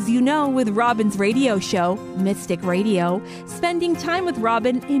 As you know, with Robin's radio show, Mystic Radio, spending time with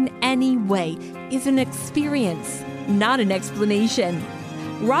Robin in any way is an experience, not an explanation.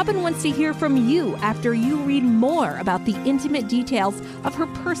 Robin wants to hear from you after you read more about the intimate details of her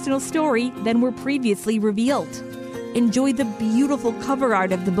personal story than were previously revealed. Enjoy the beautiful cover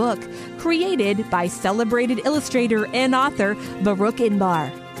art of the book, created by celebrated illustrator and author Baruch Inbar.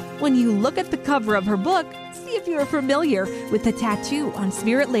 When you look at the cover of her book, see if you're familiar with the tattoo on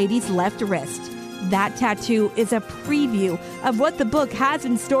Spirit Lady's left wrist. That tattoo is a preview of what the book has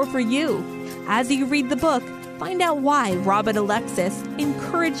in store for you. As you read the book, find out why Robin Alexis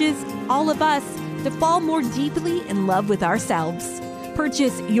encourages all of us to fall more deeply in love with ourselves.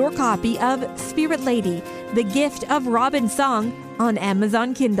 Purchase your copy of Spirit Lady, The Gift of Robin Song on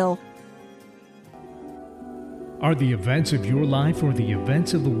Amazon Kindle. Are the events of your life or the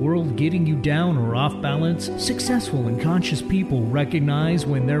events of the world getting you down or off balance? Successful and conscious people recognize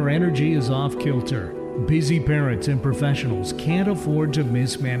when their energy is off kilter. Busy parents and professionals can't afford to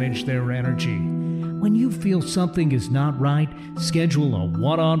mismanage their energy. When you feel something is not right, schedule a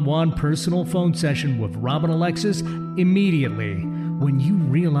one-on-one personal phone session with Robin Alexis immediately. When you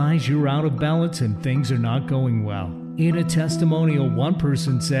realize you're out of balance and things are not going well. In a testimonial, one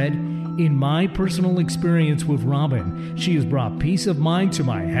person said, "In my personal experience with Robin, she has brought peace of mind to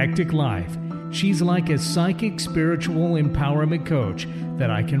my hectic life. She's like a psychic spiritual empowerment coach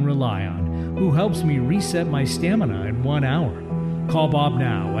that I can rely on, who helps me reset my stamina in 1 hour." Call Bob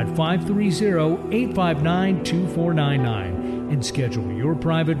now at 530-859-2499 and schedule your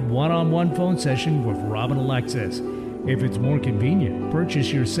private one-on-one phone session with Robin Alexis. If it's more convenient,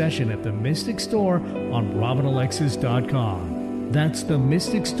 purchase your session at the Mystic Store on RobinAlexis.com. That's the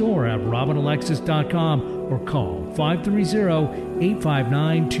Mystic Store at RobinAlexis.com or call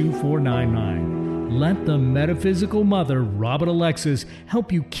 530-859-2499. Let the metaphysical mother, Robin Alexis,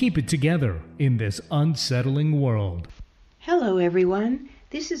 help you keep it together in this unsettling world. Hello, everyone.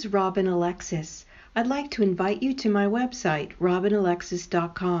 This is Robin Alexis. I'd like to invite you to my website,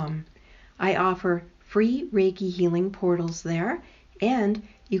 RobinAlexis.com. I offer free Reiki healing portals there, and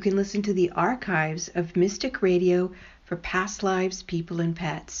you can listen to the archives of Mystic Radio for past lives, people, and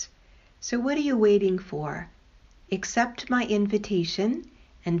pets. So what are you waiting for? Accept my invitation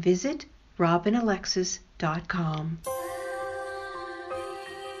and visit RobinAlexis.com.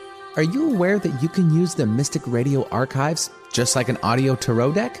 Are you aware that you can use the Mystic Radio archives just like an audio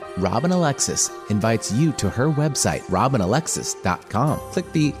tarot deck? Robin Alexis invites you to her website, RobinAlexis.com. Click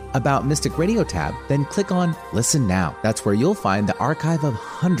the About Mystic Radio tab, then click on Listen Now. That's where you'll find the archive of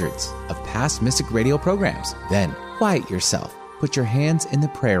hundreds of past Mystic Radio programs. Then quiet yourself. Put your hands in the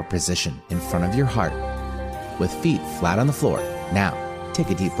prayer position in front of your heart with feet flat on the floor. Now, take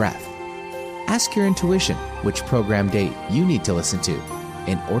a deep breath. Ask your intuition which program date you need to listen to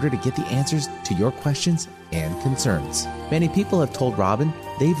in order to get the answers to your questions and concerns. Many people have told Robin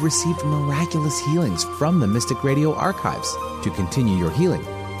they've received miraculous healings from the Mystic Radio archives. To continue your healing,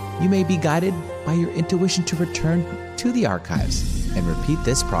 you may be guided by your intuition to return to the archives and repeat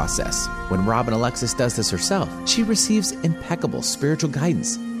this process. When Robin Alexis does this herself, she receives impeccable spiritual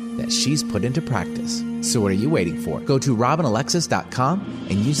guidance that she's put into practice. So what are you waiting for? Go to RobinAlexis.com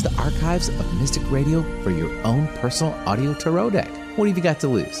and use the archives of Mystic Radio for your own personal audio tarot deck. What have you got to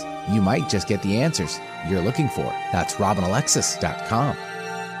lose? You might just get the answers you're looking for. That's RobinAlexis.com.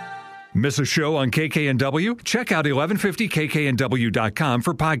 Miss a show on KKNW? Check out 1150kknw.com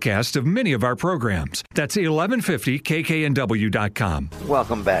for podcasts of many of our programs. That's 1150kknw.com.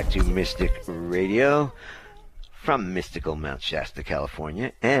 Welcome back to Mystic Radio from mystical Mount Shasta,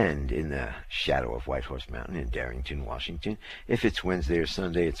 California, and in the shadow of Whitehorse Mountain in Darrington, Washington. If it's Wednesday or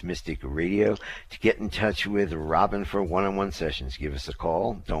Sunday, it's Mystic Radio. To get in touch with Robin for one-on-one sessions, give us a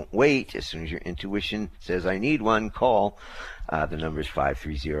call. Don't wait. As soon as your intuition says, I need one, call. The number is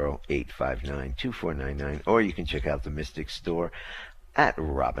 530-859-2499, or you can check out the Mystic Store at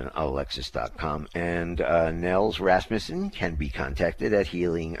RobinAlexis.com. And Nels Rasmussen can be contacted at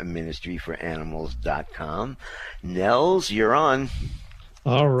HealingMinistryForAnimals.com. Nels, you're on.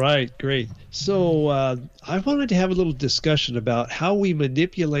 All right, great. So I wanted to have a little discussion about how we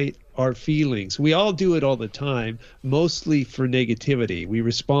manipulate our feelings. We all do it all the time, mostly for negativity. We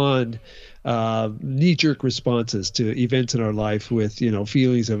respond knee-jerk responses to events in our life with,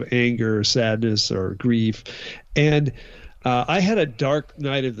 feelings of anger, or sadness, or grief. And I had a dark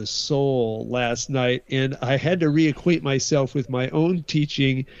night of the soul last night, and I had to reacquaint myself with my own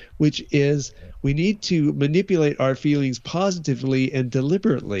teaching, which is we need to manipulate our feelings positively and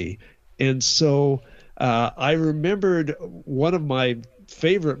deliberately. And so I remembered one of my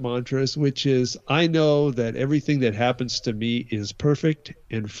favorite mantras, which is, I know that everything that happens to me is perfect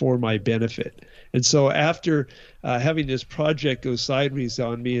and for my benefit. And so after having this project go sideways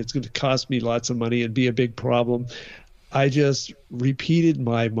on me, it's going to cost me lots of money and be a big problem. I just repeated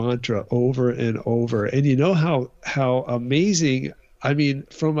my mantra over and over. And you know how amazing, I mean,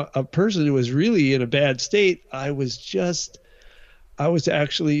 from a person who was really in a bad state, I was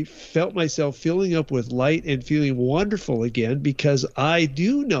actually felt myself filling up with light and feeling wonderful again, because I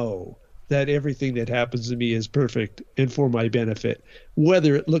do know that everything that happens to me is perfect and for my benefit.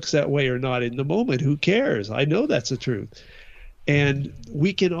 Whether it looks that way or not in the moment, who cares? I know that's the truth. And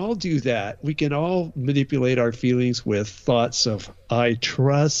we can all do that. We can all manipulate our feelings with thoughts of, I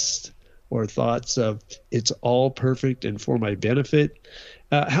trust, or thoughts of, it's all perfect and for my benefit.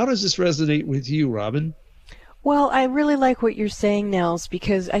 How does this resonate with you, Robin? Well, I really like what you're saying, Nels,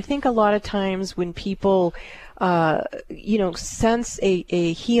 because I think a lot of times when people, sense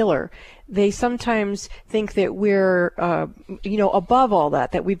a healer, they sometimes think that we're, above all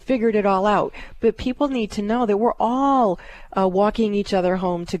that we've figured it all out. But people need to know that we're all walking each other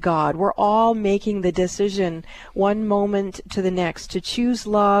home to God. We're all making the decision one moment to the next to choose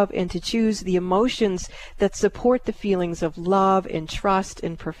love and to choose the emotions that support the feelings of love and trust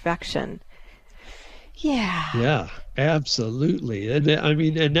and perfection. Yeah, absolutely. And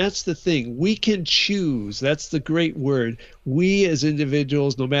and that's the thing. We can choose. That's the great word. We as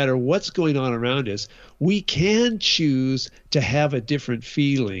individuals, no matter what's going on around us, we can choose to have a different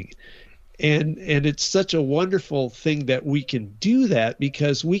feeling. And it's such a wonderful thing that we can do that,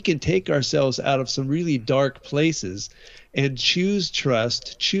 because we can take ourselves out of some really dark places and choose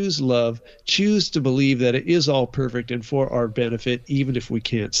trust, choose love, choose to believe that it is all perfect and for our benefit, even if we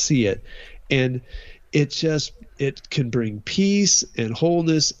can't see it. And it can bring peace and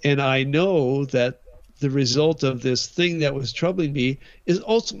wholeness. And I know that the result of this thing that was troubling me is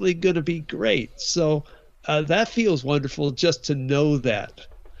ultimately going to be great. So that feels wonderful just to know that.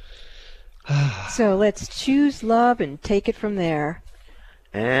 So let's choose love and take it from there.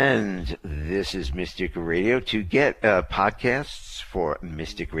 And this is Mystic Radio. To get podcasts for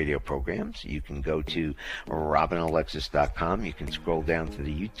Mystic Radio programs, you can go to RobinAlexis.com. You can scroll down to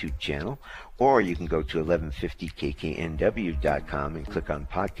the YouTube channel, or you can go to 1150kknw.com and click on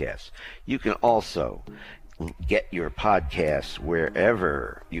podcasts. You can also get your podcasts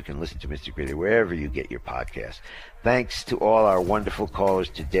wherever you can listen to Mystic Radio, wherever you get your podcasts. Thanks to all our wonderful callers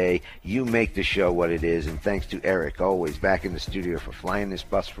today. You make the show what it is, and thanks to Eric, always back in the studio, for flying this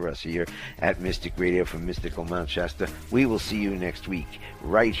bus for us here at Mystic Radio from mystical Mount Shasta. We will see you next week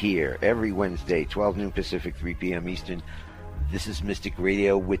right here every Wednesday, 12 noon Pacific, 3 p.m. Eastern. This is Mystic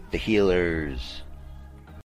Radio with the Healers.